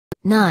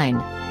9.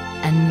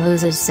 And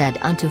Moses said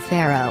unto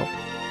Pharaoh.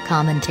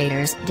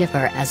 Commentators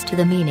differ as to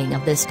the meaning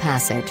of this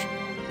passage.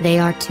 They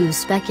are too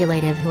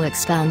speculative who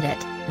expound it,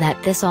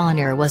 that this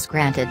honor was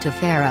granted to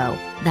Pharaoh,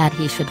 that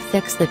he should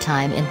fix the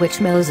time in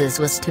which Moses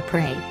was to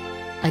pray.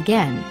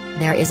 Again,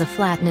 there is a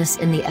flatness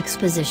in the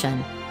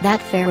exposition,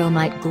 that Pharaoh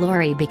might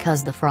glory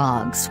because the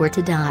frogs were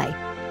to die.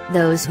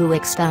 Those who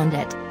expound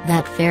it,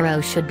 that Pharaoh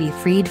should be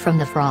freed from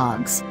the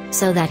frogs,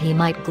 so that he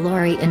might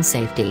glory in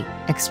safety,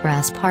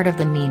 express part of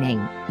the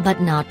meaning, but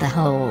not the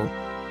whole.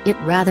 It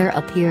rather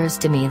appears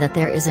to me that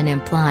there is an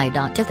implied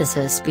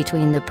antithesis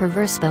between the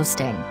perverse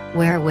boasting,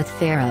 wherewith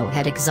Pharaoh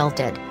had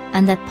exulted,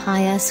 and that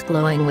pious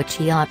glowing which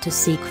he ought to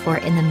seek for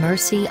in the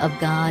mercy of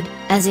God,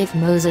 as if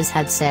Moses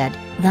had said,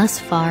 "Thus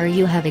far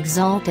you have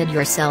exalted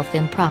yourself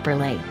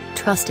improperly,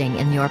 trusting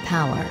in your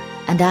power,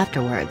 and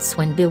afterwards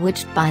when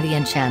bewitched by the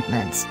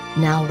enchantments,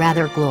 now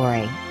rather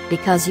glory,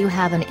 because you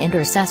have an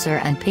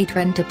intercessor and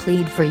patron to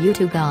plead for you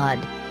to God."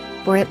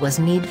 For it was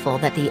needful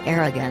that the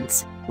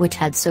arrogance, which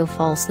had so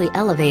falsely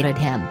elevated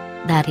him,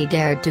 that he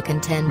dared to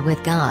contend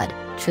with God,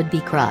 should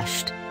be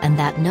crushed, and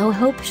that no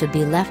hope should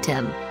be left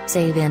him,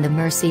 save in the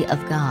mercy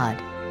of God.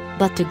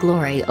 But to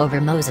glory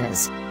over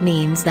Moses,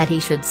 means that he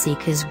should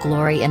seek his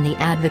glory in the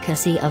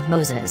advocacy of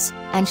Moses,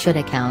 and should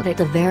account it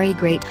a very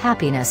great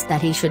happiness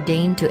that he should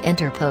deign to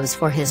interpose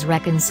for his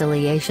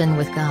reconciliation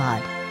with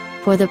God.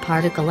 For the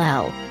particle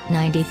L,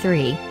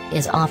 93,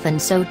 is often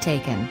so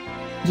taken.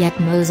 Yet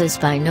Moses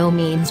by no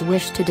means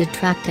wished to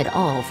detract at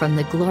all from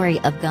the glory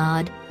of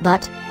God,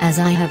 but, as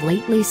I have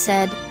lately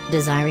said,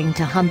 desiring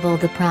to humble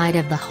the pride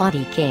of the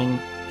haughty king,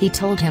 he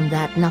told him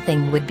that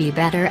nothing would be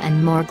better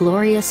and more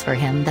glorious for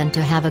him than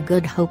to have a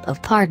good hope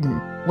of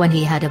pardon, when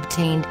he had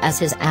obtained as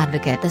his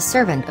advocate the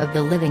servant of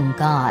the living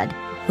God,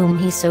 whom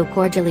he so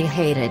cordially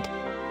hated.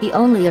 He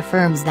only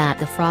affirms that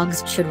the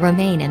frogs should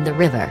remain in the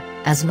river,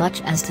 as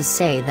much as to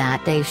say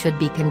that they should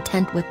be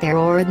content with their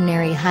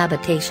ordinary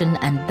habitation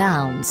and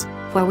bounds,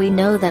 for we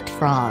know that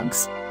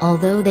frogs,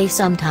 although they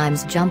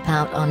sometimes jump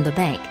out on the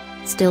bank,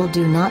 still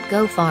do not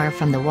go far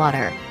from the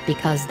water,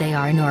 because they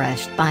are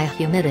nourished by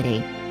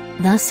humidity.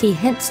 Thus he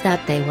hints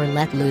that they were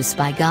let loose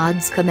by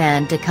God's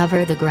command to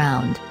cover the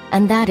ground,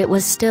 and that it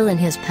was still in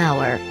his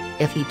power,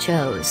 if he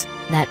chose,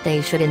 that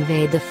they should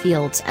invade the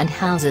fields and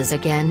houses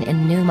again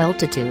in new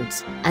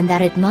multitudes, and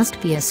that it must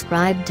be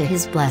ascribed to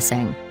his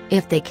blessing,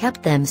 if they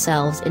kept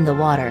themselves in the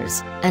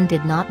waters, and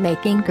did not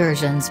make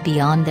incursions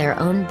beyond their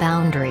own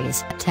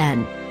boundaries.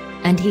 10.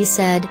 And he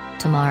said,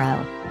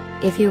 tomorrow.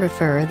 If you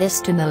refer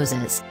this to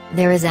Moses,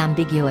 there is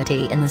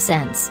ambiguity in the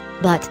sense,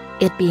 but,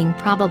 it being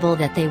probable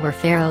that they were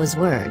Pharaoh's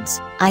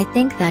words, I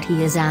think that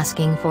he is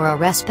asking for a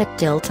respite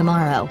till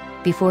tomorrow,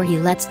 before he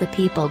lets the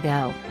people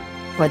go.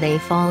 For they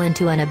fall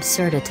into an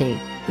absurdity,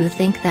 who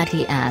think that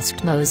he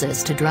asked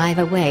Moses to drive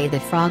away the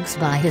frogs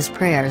by his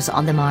prayers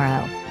on the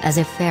morrow, as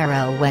if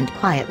Pharaoh went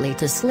quietly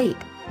to sleep,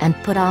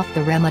 and put off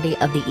the remedy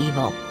of the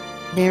evil.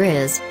 There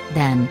is,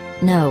 then,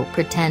 no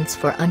pretense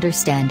for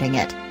understanding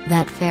it,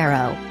 that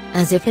Pharaoh,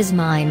 as if his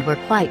mind were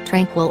quite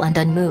tranquil and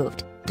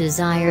unmoved,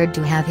 desired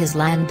to have his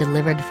land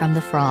delivered from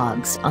the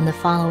frogs on the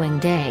following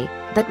day,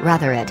 but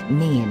rather it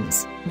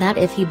means, that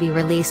if he be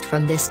released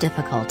from this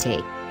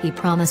difficulty, he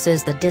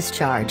promises the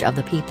discharge of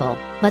the people,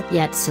 but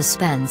yet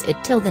suspends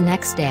it till the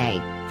next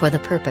day, for the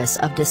purpose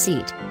of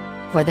deceit.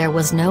 For there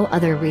was no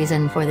other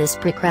reason for this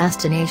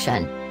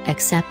procrastination,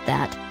 except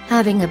that,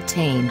 having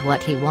obtained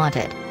what he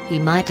wanted, he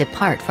might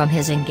depart from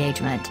his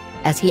engagement,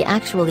 as he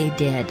actually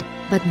did,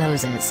 but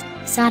Moses,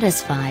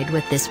 satisfied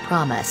with this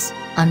promise,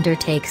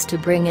 undertakes to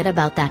bring it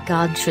about that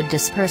God should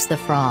disperse the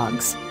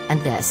frogs, and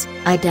this,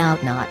 I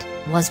doubt not,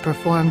 was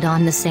performed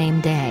on the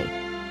same day.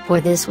 For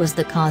this was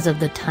the cause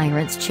of the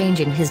tyrant's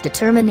changing his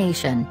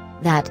determination,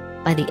 that,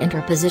 by the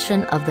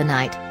interposition of the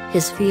night,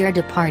 his fear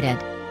departed.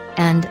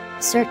 And,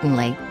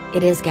 certainly,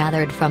 it is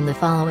gathered from the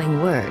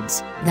following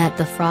words, that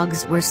the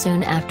frogs were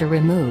soon after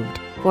removed,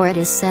 for it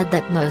is said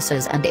that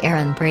Moses and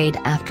Aaron prayed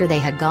after they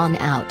had gone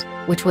out,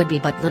 which would be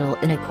but little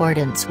in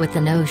accordance with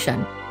the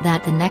notion,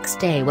 that the next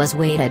day was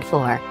waited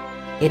for.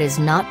 It is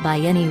not by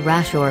any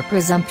rash or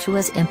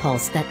presumptuous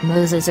impulse that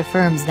Moses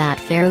affirms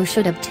that Pharaoh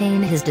should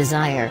obtain his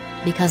desire,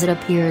 because it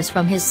appears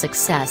from his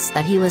success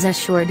that he was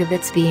assured of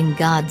its being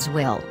God's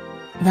will.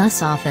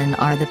 Thus often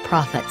are the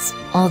prophets,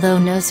 although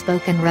no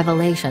spoken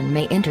revelation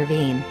may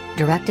intervene,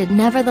 directed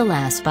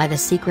nevertheless by the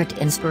secret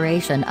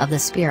inspiration of the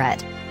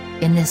Spirit.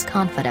 In this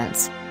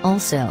confidence,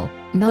 also,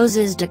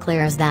 Moses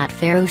declares that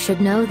Pharaoh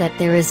should know that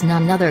there is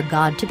none other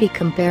God to be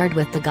compared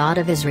with the God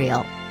of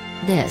Israel.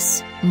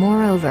 This,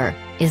 moreover,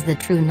 is the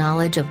true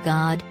knowledge of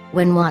God,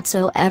 when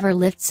whatsoever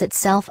lifts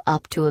itself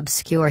up to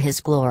obscure his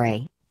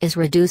glory, is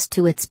reduced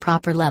to its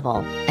proper level,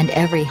 and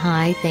every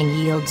high thing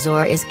yields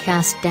or is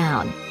cast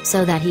down,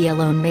 so that he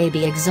alone may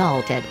be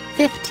exalted.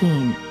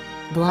 15.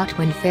 Blot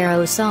when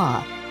Pharaoh saw.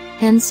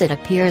 Hence it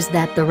appears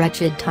that the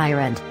wretched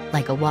tyrant,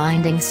 like a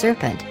winding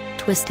serpent,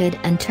 twisted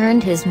and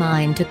turned his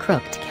mind to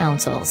crooked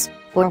counsels,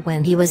 for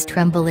when he was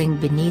trembling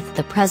beneath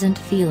the present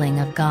feeling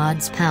of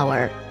God's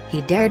power,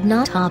 he dared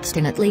not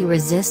obstinately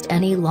resist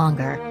any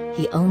longer,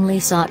 He only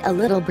sought a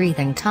little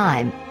breathing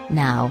time.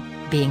 Now,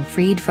 being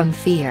freed from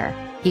fear,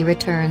 he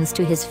returns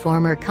to his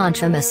former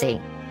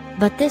contumacy.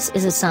 But this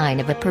is a sign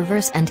of a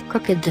perverse and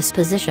crooked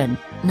disposition,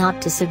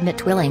 not to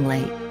submit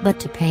willingly, but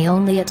to pay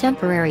only a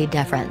temporary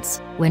deference,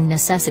 when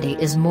necessity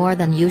is more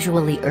than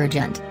usually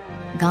urgent.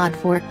 God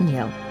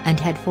foreknew, and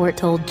had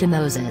foretold to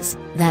Moses,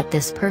 that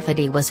this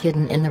perfidy was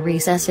hidden in the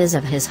recesses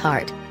of his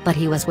heart, but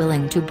he was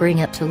willing to bring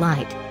it to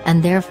light,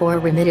 and therefore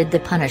remitted the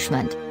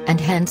punishment, and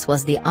hence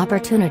was the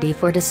opportunity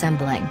for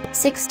dissembling.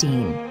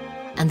 16.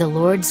 And the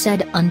Lord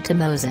said unto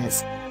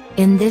Moses,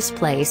 in this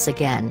place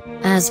again,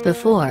 as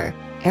before,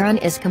 Aaron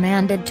is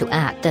commanded to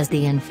act as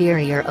the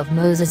inferior of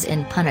Moses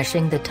in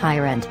punishing the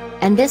tyrant,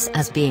 and this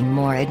as being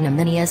more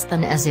ignominious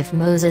than as if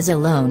Moses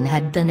alone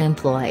had been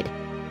employed.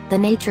 The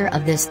nature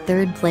of this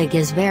third plague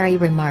is very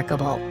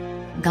remarkable.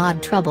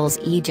 God troubles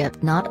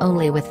Egypt not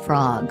only with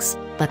frogs,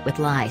 but with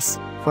lice,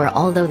 for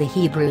although the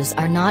Hebrews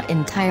are not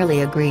entirely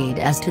agreed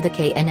as to the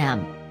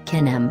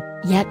kinim,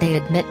 yet they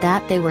admit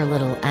that they were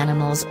little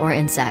animals or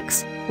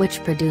insects,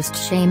 which produced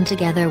shame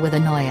together with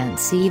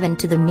annoyance even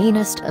to the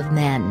meanest of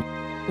men.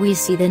 We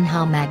see then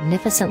how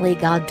magnificently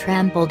God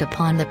trampled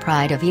upon the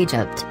pride of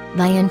Egypt,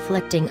 by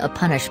inflicting a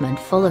punishment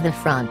full of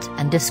affront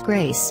and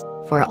disgrace,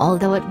 for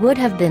although it would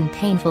have been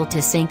painful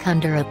to sink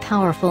under a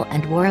powerful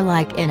and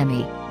warlike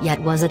enemy,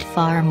 yet was it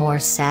far more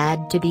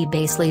sad to be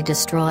basely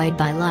destroyed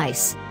by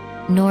lice.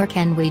 Nor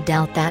can we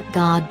doubt that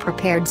God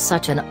prepared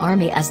such an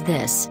army as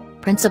this,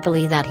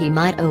 principally that he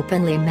might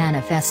openly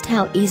manifest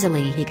how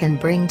easily he can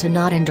bring to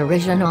naught in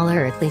derision all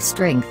earthly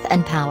strength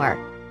and power.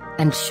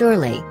 And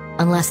surely,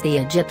 unless the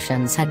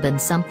Egyptians had been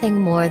something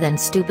more than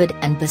stupid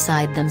and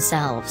beside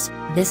themselves,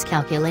 this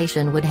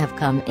calculation would have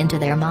come into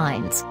their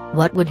minds: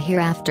 what would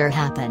hereafter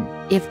happen,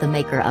 if the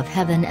Maker of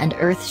heaven and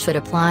earth should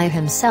apply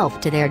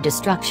himself to their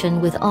destruction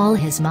with all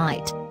his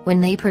might, when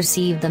they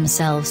perceive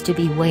themselves to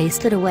be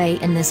wasted away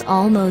in this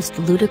almost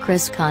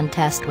ludicrous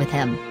contest with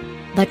him.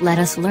 But let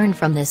us learn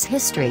from this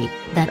history,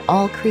 that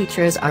all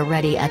creatures are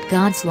ready at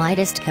God's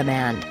lightest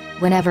command,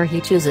 whenever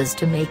he chooses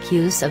to make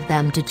use of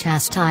them to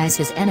chastise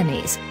his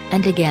enemies,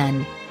 and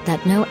again,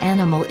 that no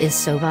animal is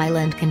so vile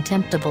and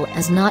contemptible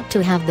as not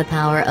to have the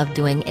power of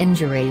doing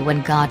injury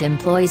when God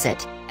employs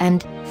it,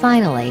 and,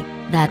 finally,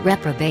 that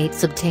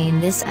reprobates obtain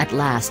this at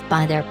last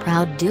by their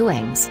proud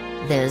doings,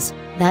 viz.,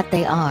 that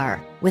they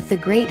are, with the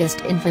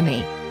greatest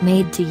infamy,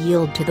 made to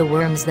yield to the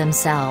worms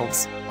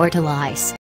themselves, or to lice.